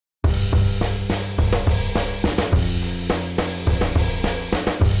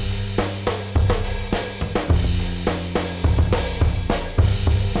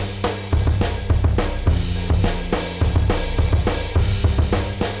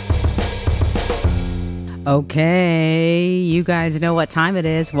Okay, you guys know what time it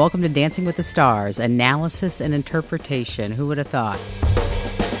is. Welcome to Dancing with the Stars, analysis and interpretation. Who would have thought?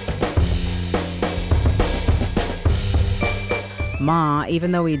 Ma,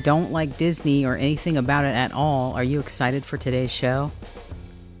 even though we don't like Disney or anything about it at all, are you excited for today's show?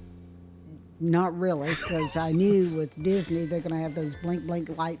 Not really, because I knew with Disney they're going to have those blink,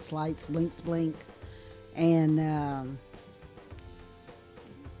 blink, lights, blinks, blink. And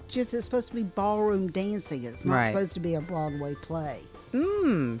just it's supposed to be ballroom dancing. It's not supposed to be a Broadway play.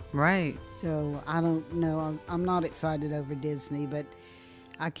 Right. So I don't know. I'm not excited over Disney, but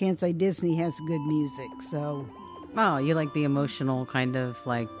I can't say Disney has good music. So. Oh, you like the emotional kind of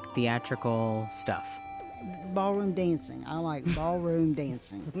like theatrical stuff. Ballroom dancing. I like ballroom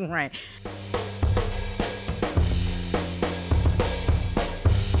dancing. Right.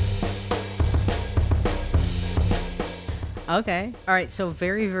 Okay. All right. So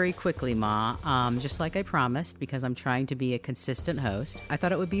very, very quickly, Ma, just like I promised, because I'm trying to be a consistent host, I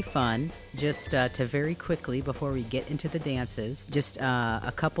thought it would be fun just to very quickly, before we get into the dances, just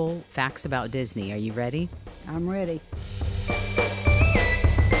a couple facts about Disney. Are you ready? I'm ready.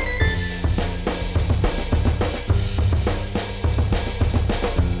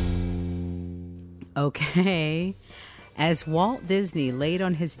 Okay. As Walt Disney laid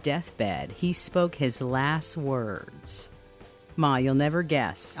on his deathbed, he spoke his last words. Ma, you'll never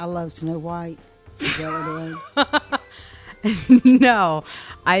guess. I love Snow White. Is that what it is? No,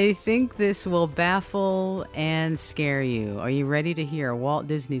 I think this will baffle and scare you. Are you ready to hear Walt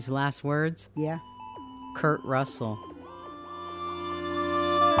Disney's last words? Yeah. Kurt Russell.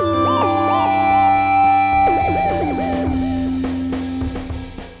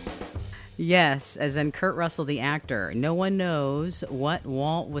 Yes, as in Kurt Russell, the actor. No one knows what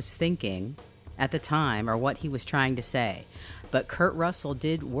Walt was thinking at the time or what he was trying to say. But Kurt Russell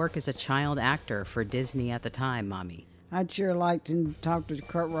did work as a child actor for Disney at the time, Mommy. I'd sure like to talk to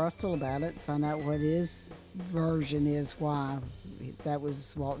Kurt Russell about it, find out what his version is, why that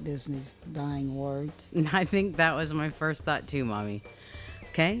was Walt Disney's dying words. I think that was my first thought too, Mommy.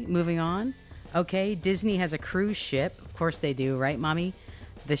 Okay, moving on. Okay, Disney has a cruise ship. Of course they do, right, Mommy?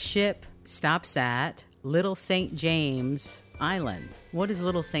 The ship stops at Little St. James Island. What does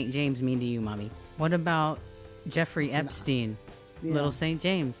Little St. James mean to you, Mommy? What about Jeffrey Epstein? Yeah. Little St.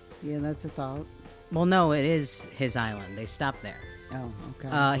 James. Yeah, that's a thought. Well, no, it is his island. They stop there. Oh,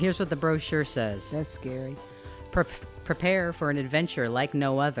 okay. Here's what the brochure says. That's scary. Prepare for an adventure like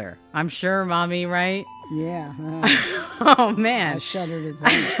no other. I'm sure, Mommy, right? Yeah. Oh, man. I shudder to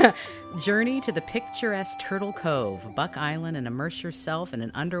think. Journey to the picturesque Turtle Cove, Buck Island, and immerse yourself in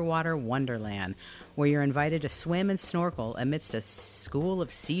an underwater wonderland where you're invited to swim and snorkel amidst a school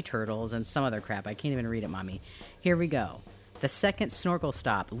of sea turtles and some other crap. I can't even read it, Mommy. Here we go. The second snorkel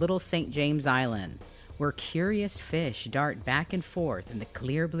stop, Little St. James Island, where curious fish dart back and forth in the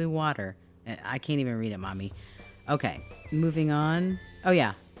clear blue water. I can't even read it, Mommy. Okay, moving on. Oh,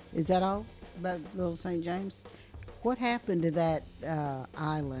 yeah. Is that all about Little St. James? What happened to that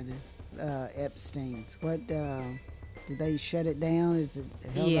island, Epstein's? What did they shut it down? Is it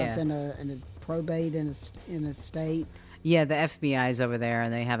held up in a probate in a state? Yeah, the FBI's over there,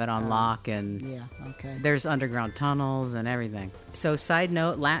 and they have it on lock, and yeah, okay. There's underground tunnels and everything. So, side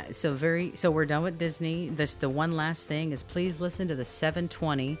note, so we're done with Disney. The one last thing is, please listen to the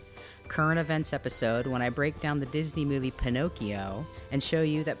 720 current events episode when I break down the Disney movie Pinocchio and show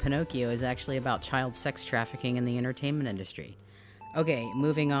you that Pinocchio is actually about child sex trafficking in the entertainment industry. Okay,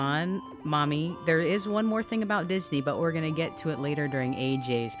 moving on. Mommy, there is one more thing about Disney, but we're going to get to it later during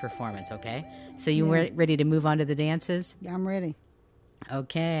AJ's performance, okay? So you ready to move on to the dances? I'm ready.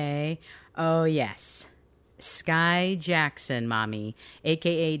 Okay. Oh, yes. Sky Jackson, Mommy,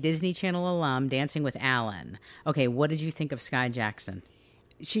 a.k.a. Disney Channel alum, dancing with Alan. Okay, what did you think of Sky Jackson?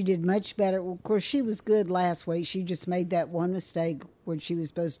 She did much better. Well, of course, she was good last week. She just made that one mistake when she was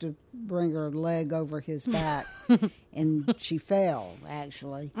supposed to bring her leg over his back, and she fell,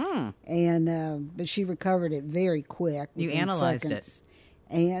 actually. And but she recovered it very quick. You analyzed seconds.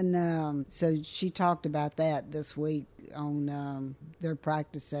 It. And so she talked about that this week on their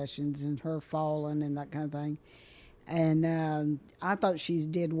practice sessions and her falling and that kind of thing. And I thought she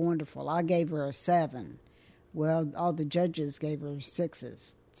did wonderful. I gave her a 7. Well, all the judges gave her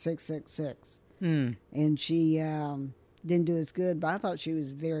 6s, 666. And she didn't do as good, but I thought she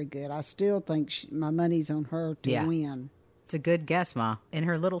was very good. I still think my money's on her to win. It's a good guess, Ma. In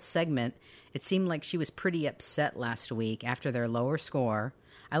her little segment, it seemed like she was pretty upset last week after their lower score.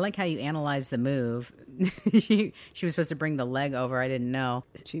 I like how you analyzed the move. she was supposed to bring the leg over. I didn't know.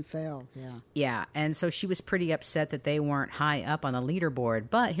 She fell, yeah. Yeah, and so she was pretty upset that they weren't high up on the leaderboard.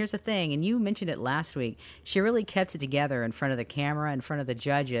 But here's the thing, and you mentioned it last week, she really kept it together in front of the camera, in front of the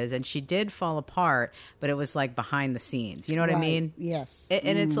judges, and she did fall apart, but it was like behind the scenes. You know what I mean? Yes.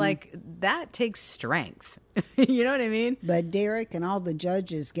 And it's like, that takes strength. You know what I mean? But Derek and all the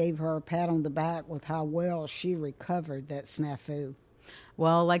judges gave her a pat on the back with how well she recovered that snafu.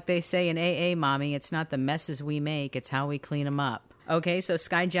 Well, like they say in AA, Mommy, it's not the messes we make, it's how we clean them up. Okay, so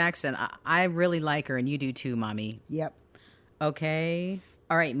Sky Jackson, I really like her, and you do too, Mommy. Yep. Okay.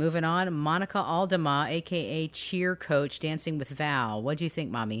 All right, moving on. Monica Aldama, a.k.a. cheer coach, Dancing with Val. What do you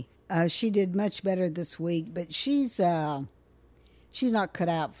think, Mommy? She did much better this week, but she's not cut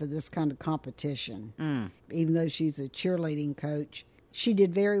out for this kind of competition. Even though she's a cheerleading coach, she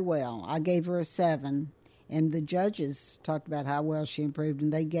did very well. I gave her a 7, and the judges talked about how well she improved,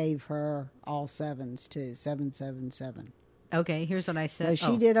 and they gave her all 7s too, 7, 7, 7. Okay, here's what I said.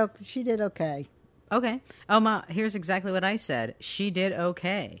 So she did okay. Okay. Here's exactly what I said. She did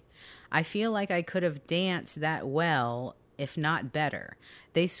okay. I feel like I could have danced that well, if not better.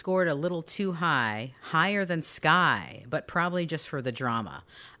 They scored a little too high, higher than Sky, but probably just for the drama.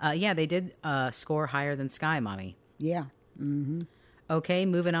 Yeah, they did score higher than Sky, Mommy. Yeah. Mm-hmm. Okay,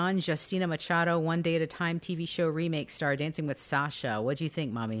 moving on. Justina Machado, One Day at a Time TV show remake star, Dancing with Sasha. What'd you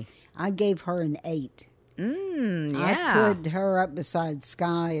think, Mommy? I gave her an 8. Yeah. I put her up beside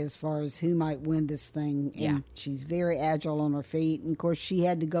Sky as far as who might win this thing. And Yeah. she's very agile on her feet. And, of course, she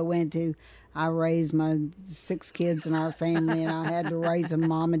had to go into, I raised my 6 kids in our family, and I had to raise them.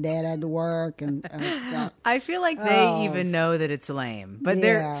 Mom and Dad had to work. And I feel like they even know that it's lame. But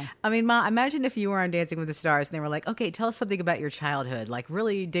Yeah. Ma, imagine if you were on Dancing with the Stars and they were like, okay, tell us something about your childhood. Like,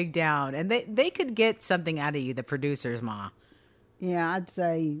 really dig down. And they could get something out of you, the producers, Ma. yeah, I'd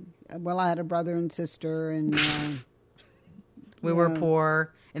say, well, I had a brother and sister, and We were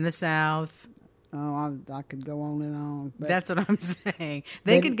poor in the South. I could go on and on. But, That's what I'm saying.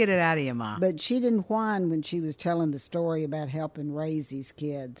 They could get it out of you, Ma. But she didn't whine when she was telling the story about helping raise these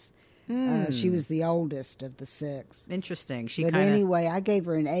kids. She was the oldest of the 6. Interesting. But anyway, I gave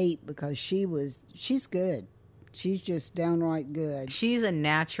her an 8 because she's good. She's just downright good. She's a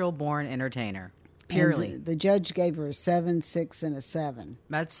natural born entertainer. Purely. And the judge gave her a 7, 6, and a 7.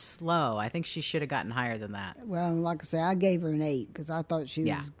 That's low. I think she should have gotten higher than that. Well, like I say, I gave her an 8 because I thought she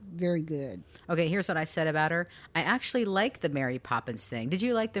was very good. Okay, here's what I said about her. I actually like the Mary Poppins thing. Did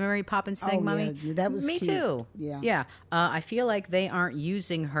you like the Mary Poppins thing, Mommy? Yeah, that was Me cute. too. Yeah. Yeah. I feel like they aren't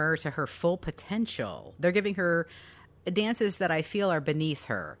using her to her full potential. They're giving her dances that I feel are beneath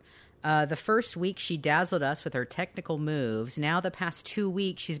her. The first week, she dazzled us with her technical moves. Now, the past 2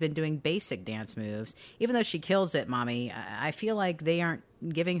 weeks, she's been doing basic dance moves. Even though she kills it, Mommy, I feel like they aren't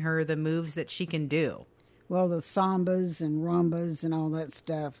giving her the moves that she can do. Well, the sambas and rumbas and all that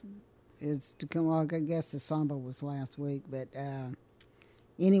stuff is to come. Well, I guess the samba was last week, but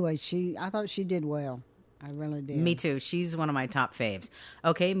anyway, I thought she did well. I really did. Me too. She's one of my top faves.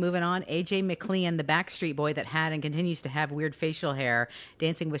 Okay, moving on. AJ McLean, the Backstreet Boy that had and continues to have weird facial hair,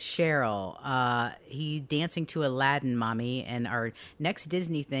 dancing with Cheryl. He dancing to Aladdin, Mommy, and our next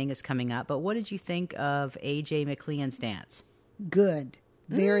Disney thing is coming up. But what did you think of AJ McLean's dance? Good.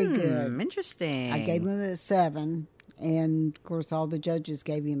 Very good. Interesting. I gave him a 7, and of course all the judges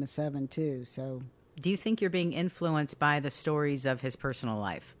gave him a 7 too. So, do you think you're being influenced by the stories of his personal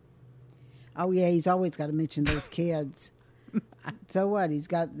life? oh yeah, he's always got to mention those kids. So what? He's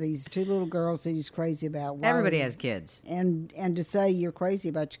got these 2 little girls that he's crazy about. Everybody has kids. And to say you're crazy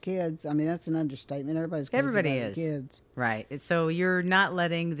about your kids, I mean, that's an understatement. Everybody's crazy about their kids. Right. So you're not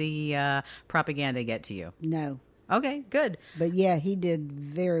letting the propaganda get to you. No. Okay, good. But yeah, he did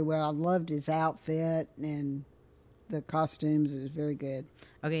very well. I loved his outfit and the costumes. It was very good.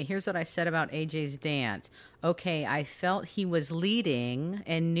 Okay, here's what I said about AJ's dance. Okay, I felt he was leading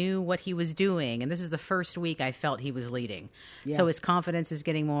and knew what he was doing. And this is the first week I felt he was leading. Yeah. So his confidence is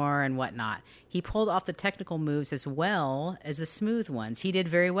getting more and whatnot. He pulled off the technical moves as well as the smooth ones. He did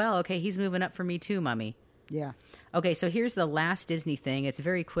very well. Okay, he's moving up for me too, Mommy. Yeah. Okay, so here's the last Disney thing. It's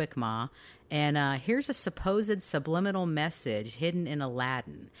very quick, Ma. And here's a supposed subliminal message hidden in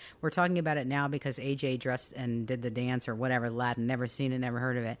Aladdin. We're talking about it now because AJ dressed and did the dance or whatever. Aladdin, never seen it, never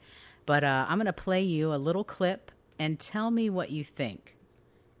heard of it. But I'm going to play you a little clip and tell me what you think.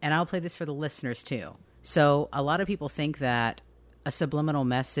 And I'll play this for the listeners too. So a lot of people think that a subliminal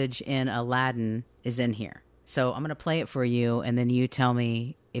message in Aladdin is in here. So I'm going to play it for you, and then you tell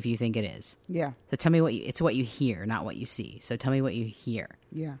me if you think it is. Yeah. So tell me it's what you hear, not what you see. So tell me what you hear.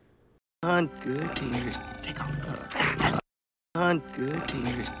 Yeah. Good. Can you just take off? Good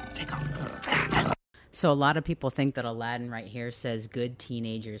teenagers take off. So a lot of people think that Aladdin right here says good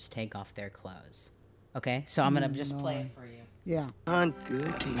teenagers take off their clothes. Okay, so I'm going to just play it for you. Yeah.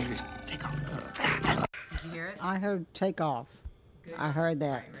 Good teenagers take off. Did you hear it? I heard take off. Good. I heard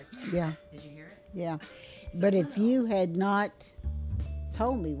that. Right. Yeah. Did you hear it? Yeah. But if you had not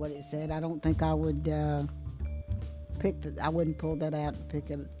told me what it said, I don't think I would I wouldn't pull that out and pick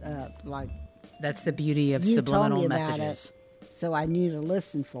it up. Like, That's the beauty of you subliminal told me about messages. it, so I knew to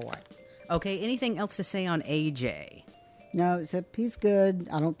listen for it. Okay, anything else to say on AJ? No, except he's good.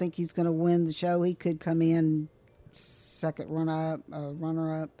 I don't think he's going to win the show. He could come in second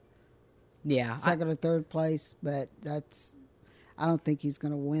runner-up, Yeah. second or third place, but I don't think he's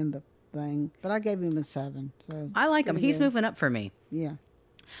going to win the thing. But I gave him a 7. So I like him. pretty He's good. moving up for me. Yeah.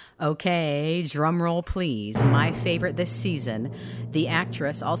 Okay, drum roll please. My favorite this season, the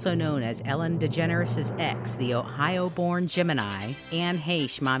actress, also known as Ellen DeGeneres' ex, the Ohio-born Gemini, Anne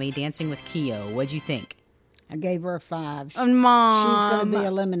Heche, Mommy, Dancing with Keo. What'd you think? I gave her a 5. Oh, Mom. She's going to be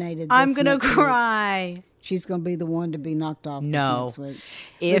eliminated. I'm going to next week. cry. She's going to be the one to be knocked off No. this next week.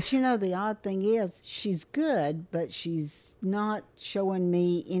 If- But you know, the odd thing is, she's good, but she's not showing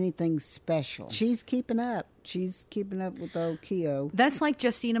me anything special. She's keeping up. She's keeping up with old Keo. That's like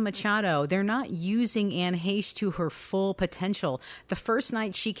Justina Machado. They're not using Anne Heche to her full potential. The first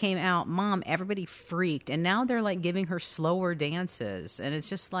night she came out, Mom, everybody freaked. And now they're like giving her slower dances. And it's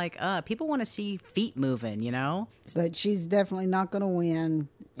just like, people want to see feet moving, you know? But she's definitely not going to win.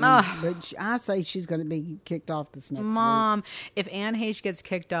 But I say she's going to be kicked off this next week. Mom, if Anne Heche gets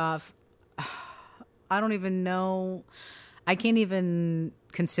kicked off, I don't even know. I can't even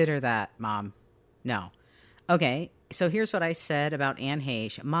consider that, Mom. No. Okay, so here's what I said about Anne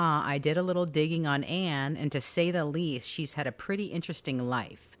Heche. Ma, I did a little digging on Anne, and to say the least, she's had a pretty interesting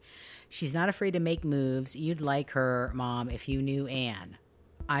life. She's not afraid to make moves. You'd like her, Mom, if you knew Anne.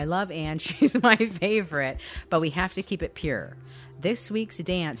 I love Anne. She's my favorite, but we have to keep it pure. This week's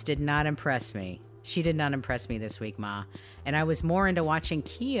dance did not impress me. She did not impress me this week, Ma. And I was more into watching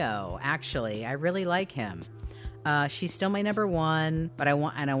Keo, actually. I really like him. She's still my number 1, but I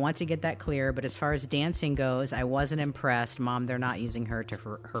want to get that clear. But as far as dancing goes, I wasn't impressed. Mom, they're not using her to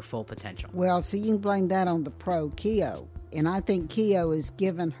her full potential. Well, see, you can blame that on the pro, Keo. And I think Keo is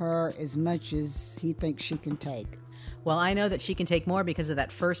giving her as much as he thinks she can take. Well, I know that she can take more because of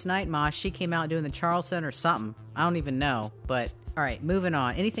that first night, Ma. She came out doing the Charleston or something. I don't even know. But, all right, moving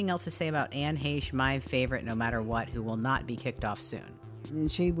on. Anything else to say about Anne Heche, my favorite no matter what, who will not be kicked off soon?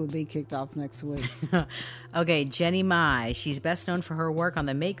 And she will be kicked off next week. Okay, Jenny Mai. She's best known for her work on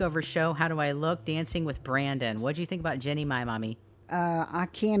the makeover show, How Do I Look? Dancing with Brandon. What do you think about Jenny Mai, Mommy?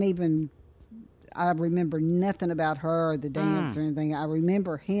 I remember nothing about her or the dance or anything. I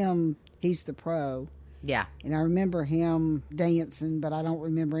remember him. He's the pro. Yeah. And I remember him dancing, but I don't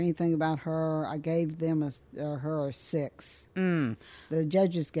remember anything about her. I gave them her a 6. The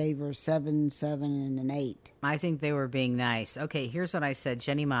judges gave her 7, and an 8. I think they were being nice. Okay, here's what I said.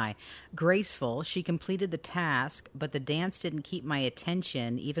 Jenny Mai. Graceful. She completed the task, but the dance didn't keep my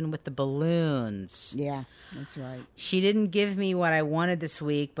attention, even with the balloons. Yeah, that's right. She didn't give me what I wanted this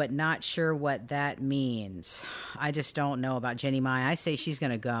week, but not sure what that means. I just don't know about Jenny Mai. I say she's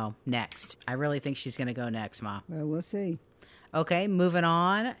going to go next. I really think she's going to go next, Ma. Well, we'll see. Okay, moving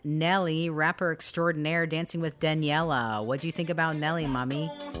on. Nelly, rapper extraordinaire, dancing with Daniela. What do you think about Nelly,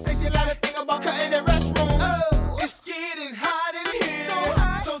 Mommy? Say she like to think about cutting in restrooms. It's getting hot in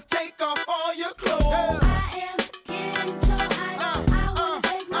here, so take off all your clothes. I am getting so hot, I wanna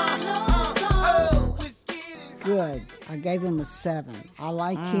take my clothes off. It's getting Good. I gave him a 7. I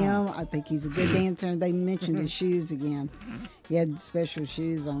like him. I think he's a good dancer. And they mentioned his shoes again. He had special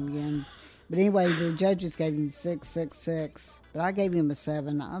shoes on again. But anyway, the judges gave him 6. But I gave him a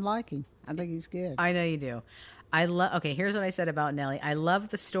 7. I like him. I think he's good. I know you do. Okay, here's what I said about Nelly. I love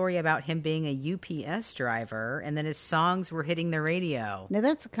the story about him being a UPS driver, and then his songs were hitting the radio. Now,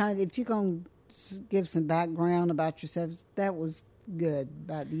 that's the kind of, if you're going to give some background about yourself, that was good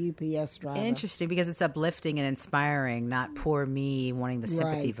about the UPS driver. Interesting, because it's uplifting and inspiring, not poor me wanting the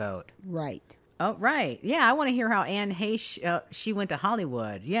sympathy Right. vote. Right. Oh, right. Yeah, I want to hear how Anne Heche, she went to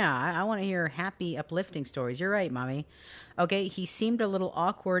Hollywood. Yeah, I want to hear happy, uplifting stories. You're right, Mommy. Okay, he seemed a little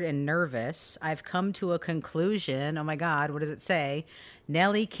awkward and nervous. I've come to a conclusion. Oh, my God, what does it say?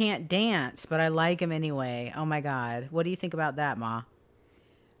 Nelly can't dance, but I like him anyway. Oh, my God. What do you think about that, Ma?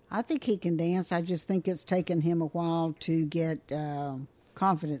 I think he can dance. I just think it's taken him a while to get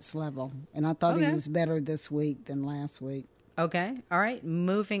confidence level. And I thought he Okay. was better this week than last week. Okay, all right.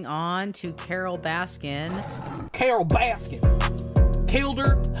 Moving on to Carol Baskin. Carol Baskin killed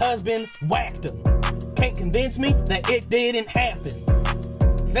her husband, whacked him. can't convince me that it didn't happen.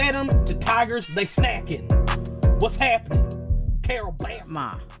 Fed 'em to tigers, they snacking. What's happening? Carol Baskin.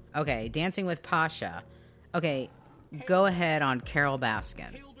 Ma. Okay, Dancing with Pasha. Okay, go ahead on Carol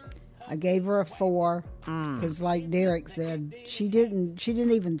Baskin. I gave her a 4 because, like Derek said, she didn't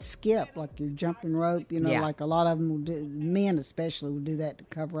even skip like your jumping rope. You know, Yeah. like a lot of them will do. Men especially will do that to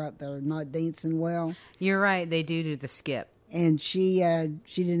cover up they're not dancing well. You're right, they do the skip. And she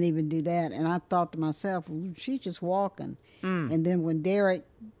didn't even do that. And I thought to myself, well, she's just walking. And then when Derek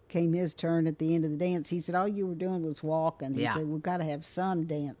came his turn at the end of the dance, he said, all you were doing was walking. He Yeah. said, we've got to have some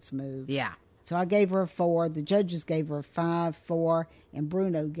dance moves. Yeah. So I gave her a 4. The judges gave her a 5, 4, and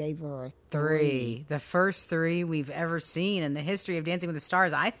Bruno gave her a 3. The first 3 we've ever seen in the history of Dancing with the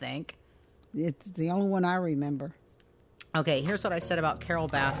Stars, I think. It's the only one I remember. Okay, here's what I said about Carol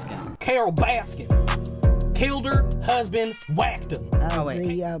Baskin. Carol Baskin. Killed her husband, whacked him. Oh, wait.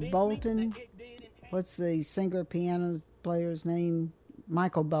 The Bolton, what's the singer piano player's name?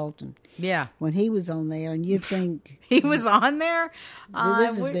 Michael Bolton. Yeah. When he was on there, and you think He was on there?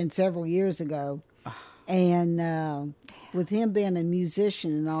 this has been several years ago, and with him being a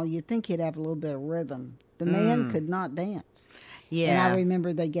musician and all, you'd think he'd have a little bit of rhythm. The man could not dance. Yeah. And I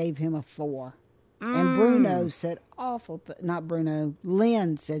remember they gave him a 4. And Bruno said not Bruno,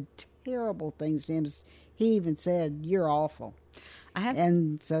 Lynn said terrible things to him. He even said, you're awful.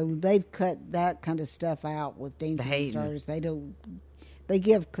 And so they've cut that kind of stuff out with Dancing with the hating. Stars. They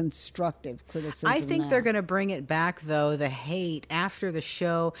give constructive criticism. I think now. they're going to bring it back, though, the hate after the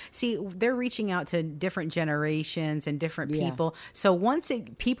show. See, they're reaching out to different generations and different Yeah. people. So once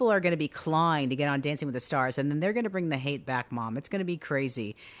people are going to be clawing to get on Dancing with the Stars, and then they're going to bring the hate back, Mom. It's going to be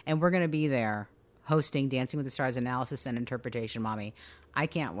crazy. And we're going to be there hosting Dancing with the Stars analysis and interpretation, Mommy. I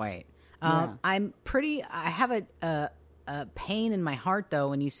can't wait. Yeah. I have a pain in my heart, though,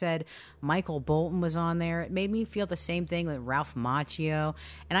 when you said Michael Bolton was on there. It made me feel the same thing with Ralph Macchio.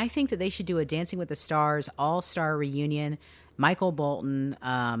 And I think that they should do a Dancing with the Stars all-star reunion. Michael Bolton,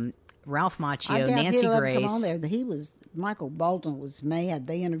 Ralph Macchio, Nancy Grace. Come on there. Michael Bolton was mad.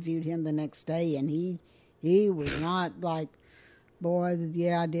 They interviewed him the next day, and he was not like, boy,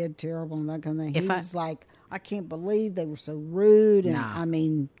 yeah, I did terrible and that kind of thing. He was like, I can't believe they were so rude. And Nah. I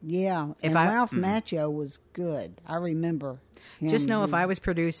mean, yeah. And Ralph Macchio was good. I remember him. Just know if I was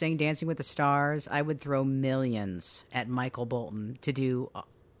producing Dancing with the Stars, I would throw millions at Michael Bolton to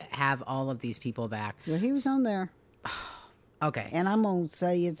have all of these people back. Well, he was on there. Okay. And I'm going to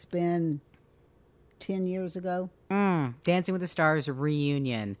say it's been 10 years ago. Dancing with the Stars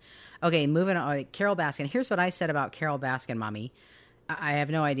reunion. Okay, moving on. Carol Baskin. Here's what I said about Carol Baskin, Mommy. I have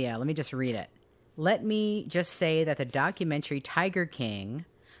no idea. Let me just read it. Let me just say that the documentary Tiger King,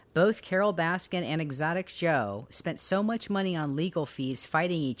 both Carol Baskin and Exotic Joe spent so much money on legal fees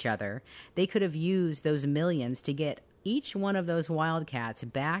fighting each other, they could have used those millions to get each one of those wildcats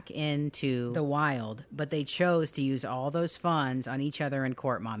back into the wild, but they chose to use all those funds on each other in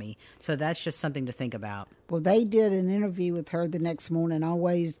court, Mommy. So that's just something to think about. Well, they did an interview with her the next morning.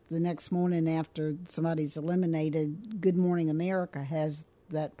 Always the next morning after somebody's eliminated, Good Morning America has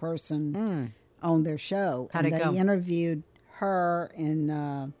that person on their show. How'd it go? They interviewed her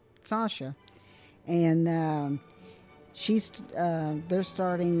and Sasha, and they're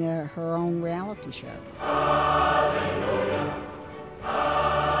starting her own reality show.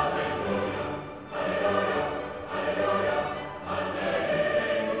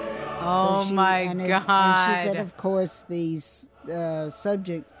 Oh, my And God. she said, of course, the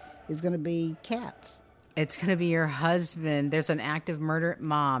subject is going to be cats. It's going to be your husband. There's an active murder.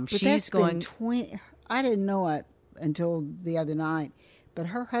 Mom, But she's that's going... been 20. I didn't know it until the other night. But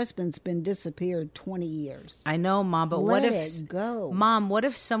her husband's been disappeared 20 years. I know, Mom, but Let what if... it go. Mom, what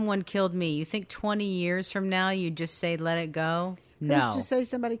if someone killed me? You think 20 years from now you'd just say, let it go? No. Who's to say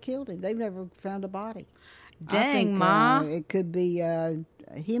somebody killed him? They've never found a body. I Dang, think, Ma. it could be,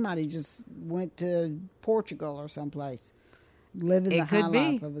 he might have just went to Portugal or someplace. Living the It high could be.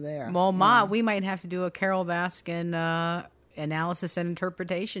 life over there. Well, Ma, Yeah. we might have to do a Carol Baskin analysis and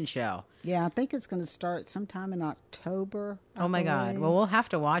interpretation show. Yeah, I think it's going to start sometime in October. I Oh, my God. believe. Well, we'll have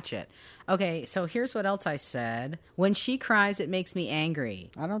to watch it. Okay, so here's what else I said. When she cries, it makes me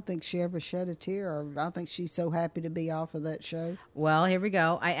angry. I don't think she ever shed a tear. Or I think she's so happy to be off of that show. Well, here we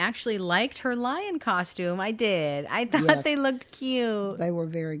go. I actually liked her lion costume. I did. I thought Yes. they looked cute. They were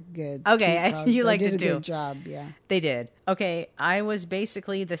very good. Okay, Cute you they liked did it a too. Good job, yeah. They did. Okay, it was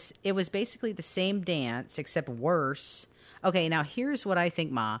basically the same dance except worse. Okay, now here's what I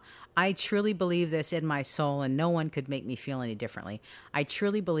think, Ma. I truly believe this in my soul, and no one could make me feel any differently. I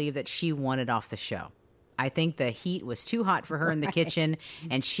truly believe that she wanted off the show. I think the heat was too hot for her in the kitchen,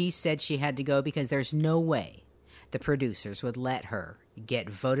 and she said she had to go because there's no way the producers would let her get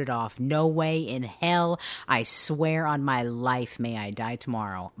voted off. No way in hell. I swear on my life, may I die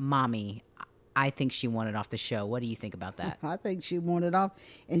tomorrow. Mommy, I think she wanted off the show. What do you think about that? I think she wanted off.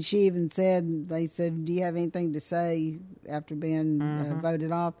 And she even said, they said, do you have anything to say after being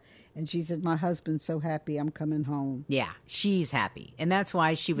voted off? And she said, my husband's so happy I'm coming home. Yeah, she's happy. And that's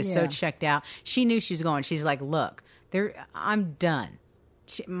why she was so Yeah. checked out. She knew she was going. She's like, look, I'm done.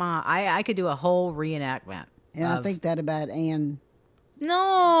 Ma, I could do a whole reenactment. And I think that about Anne.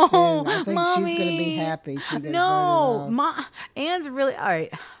 No, too. I think Mommy. she's going to be happy. She gets No, voted off. Anne's really all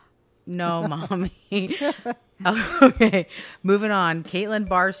right. No, Mommy. Okay, moving on. Caitlin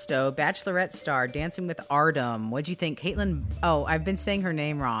Barstow, Bachelorette star, Dancing with Artem. What'd you think, Caitlin? Oh, I've been saying her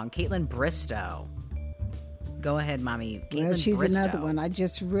name wrong. Caitlin Bristow. Go ahead, Mommy. Caitlin Well, she's Bristow. another one. I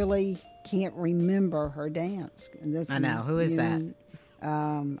just really can't remember her dance. And this I know. Who is that?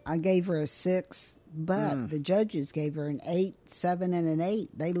 I gave her a 6, but the judges gave her an 8, 7, and an 8.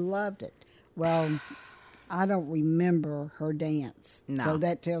 They loved it. Well, I don't remember her dance. No. So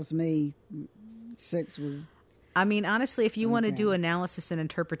that tells me 6 was... I mean, honestly, if you want to do analysis and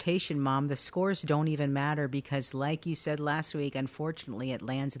interpretation, Mom, the scores don't even matter because, like you said last week, unfortunately, it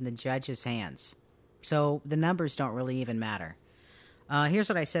lands in the judges' hands. So the numbers don't really even matter. Here's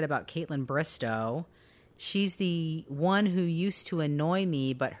what I said about Caitlin Bristow. She's the one who used to annoy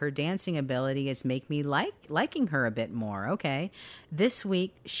me, but her dancing ability is make me liking her a bit more. Okay. This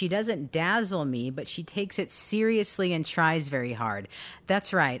week, she doesn't dazzle me, but she takes it seriously and tries very hard.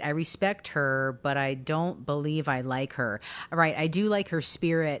 That's right. I respect her, but I don't believe I like her. All right. I do like her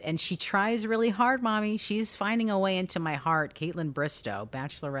spirit, and she tries really hard, Mommy. She's finding a way into my heart. Caitlin Bristow,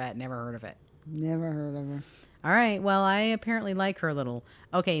 Bachelorette. Never heard of it. Never heard of her. All right. Well, I apparently like her a little.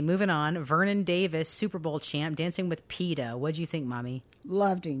 Okay, moving on. Vernon Davis, Super Bowl champ, Dancing with PETA. What'd you think, Mommy?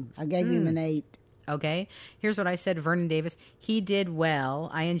 Loved him. I gave him an 8. Okay. Here's what I said. Vernon Davis. He did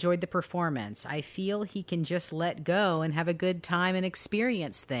well. I enjoyed the performance. I feel he can just let go and have a good time and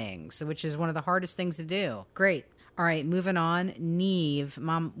experience things, which is one of the hardest things to do. Great. All right. Moving on. Neve.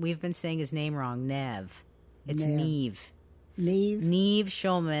 Mom, we've been saying his name wrong. Nev. It's Neve. Neve? Neve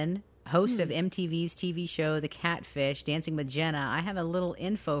Schulman, host of MTV's TV show The Catfish, Dancing with Jenna. I have a little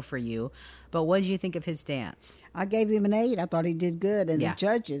info for you, but what did you think of his dance? I gave him an 8. I thought he did good. And Yeah. the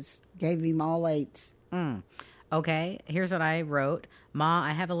judges gave him all 8s. Okay, here's what I wrote. Ma,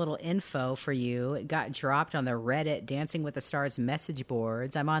 I have a little info for you. It got dropped on the Reddit Dancing with the Stars message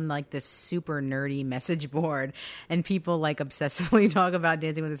boards. I'm on like this super nerdy message board, and people like obsessively talk about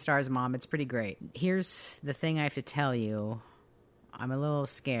Dancing with the Stars, Mom. It's pretty great. Here's the thing I have to tell you. I'm a little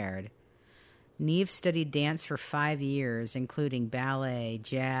scared. Neve studied dance for 5 years, including ballet,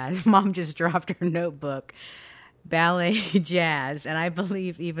 jazz. Mom just dropped her notebook. Ballet, jazz, and I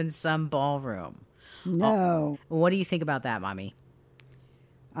believe even some ballroom. No. What do you think about that, Mommy?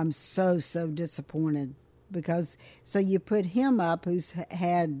 I'm so disappointed because so you put him up who's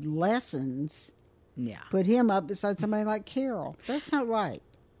had lessons, Yeah. put him up beside somebody like Carol. That's not right.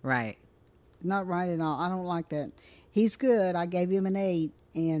 Right. Not right at all. I don't like that. He's good. I gave him an 8,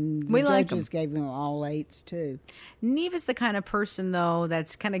 and the We like judges gave him all 8s too. Neve is the kind of person, though,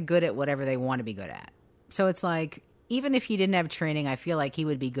 that's kind of good at whatever they want to be good at. So it's like, even if he didn't have training, I feel like he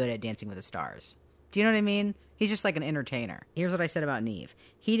would be good at Dancing with the Stars. Do you know what I mean? He's just like an entertainer. Here's what I said about Neve.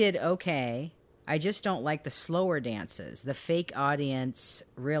 He did okay. I just don't like the slower dances. The fake audience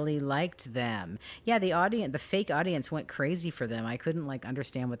really liked them. Yeah, the fake audience went crazy for them. I couldn't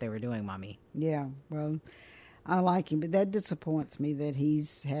understand what they were doing, Mommy. Yeah, well, I like him, but that disappoints me that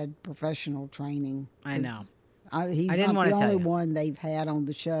he's had professional training. I know. He's I didn't not wanna the tell only you. one they've had on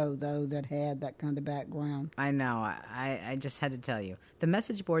the show, though, that had that kind of background. I know. I just had to tell you. The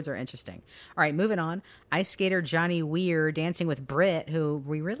message boards are interesting. All right, moving on. Ice skater Johnny Weir dancing with Britt, who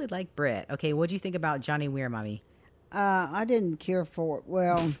we really like Britt. Okay, what do you think about Johnny Weir, Mommy? I didn't care for it.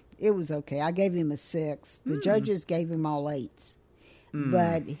 Well, it was okay. I gave him a 6. The judges gave him all 8s.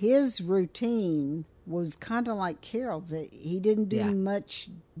 But his routine was kind of like Carol's. He didn't do Yeah. much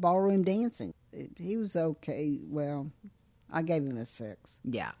ballroom dancing. He was okay. Well, I gave him a 6.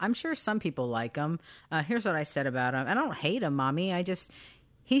 Yeah, I'm sure some people like him. Here's what I said about him. I don't hate him, Mommy.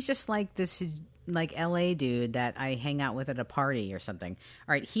 He's just like this LA dude that I hang out with at a party or something.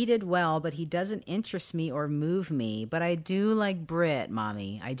 All right, he did well, but he doesn't interest me or move me. But I do like Britt,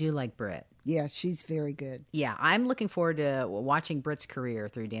 Mommy. I do like Britt. Yeah, she's very good. Yeah, I'm looking forward to watching Britt's career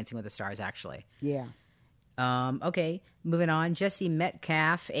through Dancing with the Stars, actually. Yeah. Okay, moving on. Jesse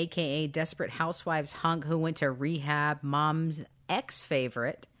Metcalf, a.k.a. Desperate Housewives hunk who went to rehab, Mom's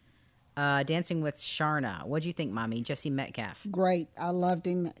ex-favorite. Dancing with Sharna. What'd you think, Mommy? Jesse Metcalf. Great. I loved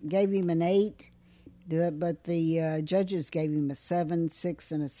him. Gave him an 8, but the judges gave him a 7,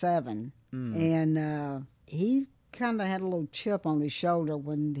 6, and a 7. And he kind of had a little chip on his shoulder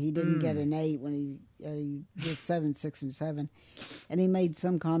when he didn't get an 8, when he did 7, 6, and 7. And he made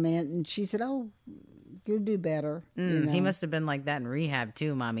some comment, and she said, "Oh, you'll do better." You know? He must have been like that in rehab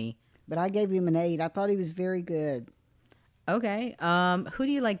too, Mommy. But I gave him an 8. I thought he was very good. Okay. Who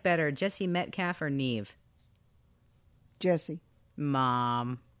do you like better, Jesse Metcalf or Neve? Jesse.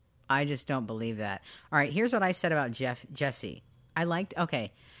 Mom, I just don't believe that. All right, here's what I said about Jesse.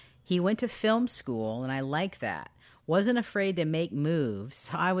 He went to film school, and I like that. Wasn't afraid to make moves.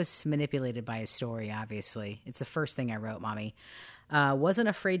 So I was manipulated by his story, obviously. It's the first thing I wrote, Mommy. Wasn't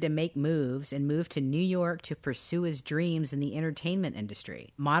afraid to make moves and moved to New York to pursue his dreams in the entertainment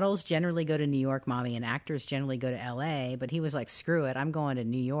industry. Models generally go to New York, Mommy, and actors generally go to L.A., but he was like, screw it, I'm going to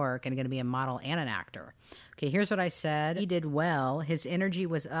New York and going to be a model and an actor. Okay, here's what I said. He did well. His energy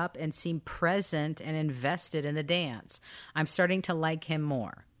was up and seemed present and invested in the dance. I'm starting to like him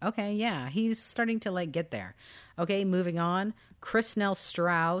more. Okay, yeah, he's starting to get there. Okay, moving on. Chrisnell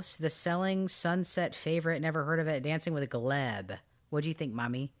Strauss, the Selling Sunset favorite, never heard of it, Dancing with Gleb. What'd you think,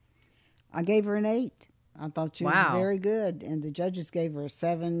 Mommy? I gave her an 8. I thought she was Wow. very good. And the judges gave her a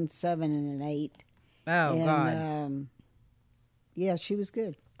 7, 7, and an 8. Oh, And, God. Yeah, she was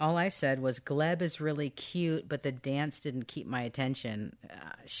good. All I said was Gleb is really cute, but the dance didn't keep my attention.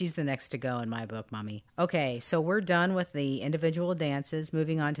 She's the next to go in my book, Mommy. Okay, so we're done with the individual dances.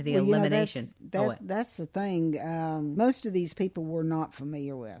 Moving on to the Well, you know, elimination. that's the thing. Most of these people we're not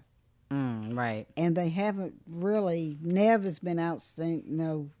familiar with. Right. And they haven't really. Nev has been outstanding.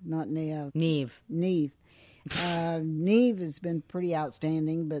 No, not Nev. Neve. Neve. Neve has been pretty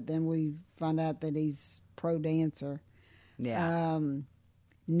outstanding, but then we find out that he's pro dancer. Yeah.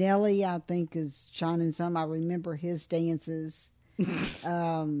 Nelly, I think, is shining some. I remember his dances. It's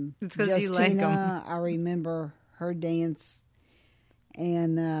because you like Justina, them. I remember her dance.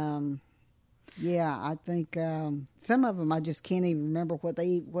 And yeah, I think some of them I just can't even remember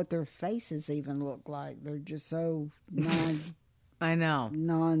what their faces even look like. They're just so I know.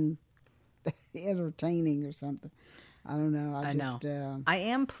 non entertaining or something. I don't know. I just know. I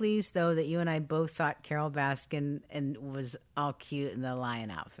am pleased, though, that you and I both thought Carol Baskin was all cute in the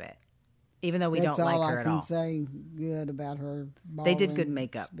lion outfit, even though we that's don't like all her I at can all. say good about her. They did good ballroom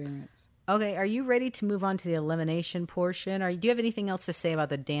makeup. Experience. Okay, are you ready to move on to the elimination portion? Do you have anything else to say about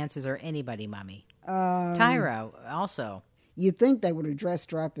the dances or anybody, Mommy? Tyra, also. You'd think they would have dressed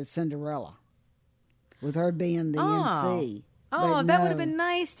her up as Cinderella, with her being the MC. Oh, But that would no. have been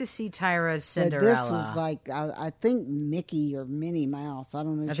nice to see Tyra as But Cinderella. this was like, I think Mickey or Minnie Mouse. I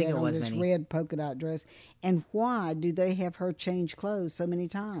don't know. I She think had it on was this Minnie. red polka dot dress. And why do they have her change clothes so many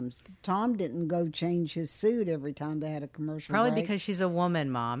times? Tom didn't go change his suit every time they had a commercial Probably break. because she's a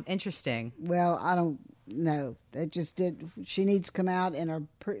woman, Mom. Interesting. Well, I don't know. That just did. She needs to come out in her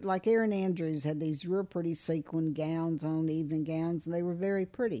like Erin Andrews had these real pretty sequin gowns on, evening gowns, and they were very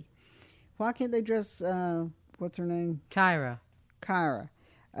pretty. Why can't they dress? What's her name? Tyra. Kyra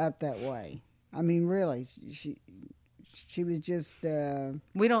up that way. I mean, really, she was just.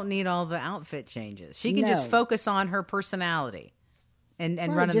 We don't need all the outfit changes. She can just No. focus on her personality and well,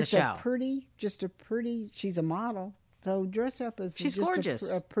 running the just show. Just a pretty. She's a model, so dress up as She's just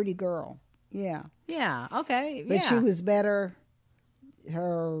gorgeous. a pretty girl. Yeah, Yeah, okay. but yeah. she was better.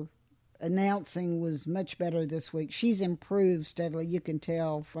 Her announcing was much better this week. She's improved steadily. You can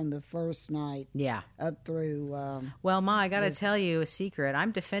tell from the first night Yeah. up through. Well, Ma, I got to tell you a secret.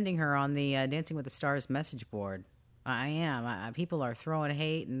 I'm defending her on the Dancing with the Stars message board. I am. People are throwing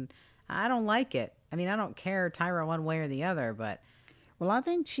hate, and I don't like it. I mean, I don't care Tyra one way or the other, but Well, I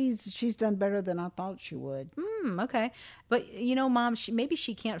think she's done better than I thought she would. okay. But, Mom, maybe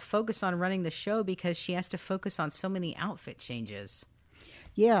she can't focus on running the show because she has to focus on so many outfit changes.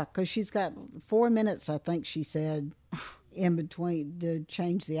 Yeah, because she's got 4 minutes, I think she said, in between to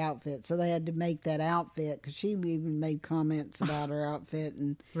change the outfit. So they had to make that outfit because she even made comments about her outfit.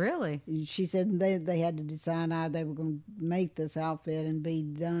 And Really? she said they had to decide how they were going to make this outfit and be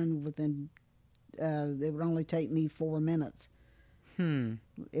done within, it would only take me 4 minutes.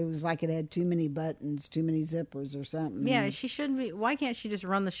 It was like it had too many buttons, too many zippers or something. Yeah, she shouldn't be. Why can't she just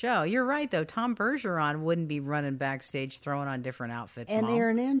run the show? You're right, though. Tom Bergeron wouldn't be running backstage throwing on different outfits, And Mom.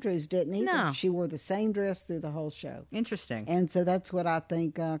 Erin Andrews didn't either. No. She wore the same dress through the whole show. Interesting. And so that's what I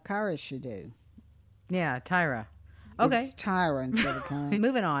think Kyra should do. Yeah, Tyra. Okay. It's Tyra instead of Kyra.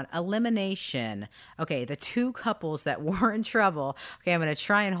 Moving on. Elimination. Okay, the two couples that were in trouble. Okay, I'm going to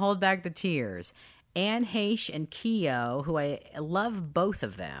try and hold back the tears. Anne Heche and Keo, who I love both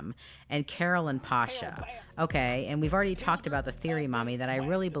of them, and Carolyn Pasha. Okay, and we've already talked about the theory, Mommy, that I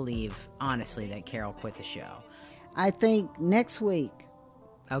really believe, honestly, that Carol quit the show. I think next week,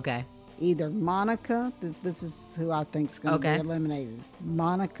 Okay. either Monica, this is who I think is going to Okay. be eliminated.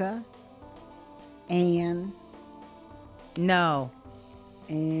 Monica, Anne, No,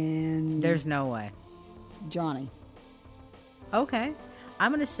 and there's no way. Johnny. Okay.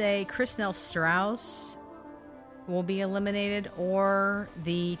 I'm going to say Chrisnell Strauss will be eliminated or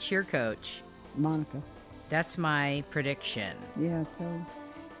the cheer coach. Monica. That's my prediction. Yeah, so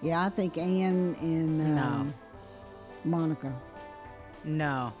yeah, I think Anne and No. Monica.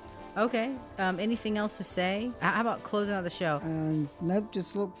 No. Okay. Anything else to say? How about closing out the show? Nope,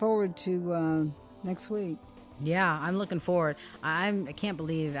 just look forward to next week. Yeah, I'm looking forward. I can't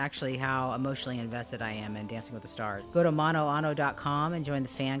believe actually how emotionally invested I am in Dancing with the Stars. Go to monoano.com and join the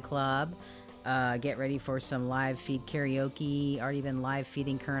fan club. Get ready for some live feed karaoke. Already been live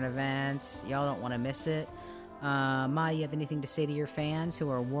feeding current events. Y'all don't want to miss it. Ma, you have anything to say to your fans who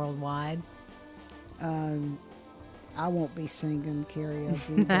are worldwide? I won't be singing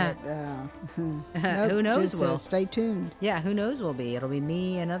karaoke, but nope, Who knows just, will. stay tuned. Yeah, who knows will be. It'll be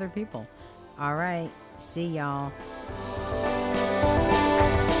me and other people. All right. See y'all.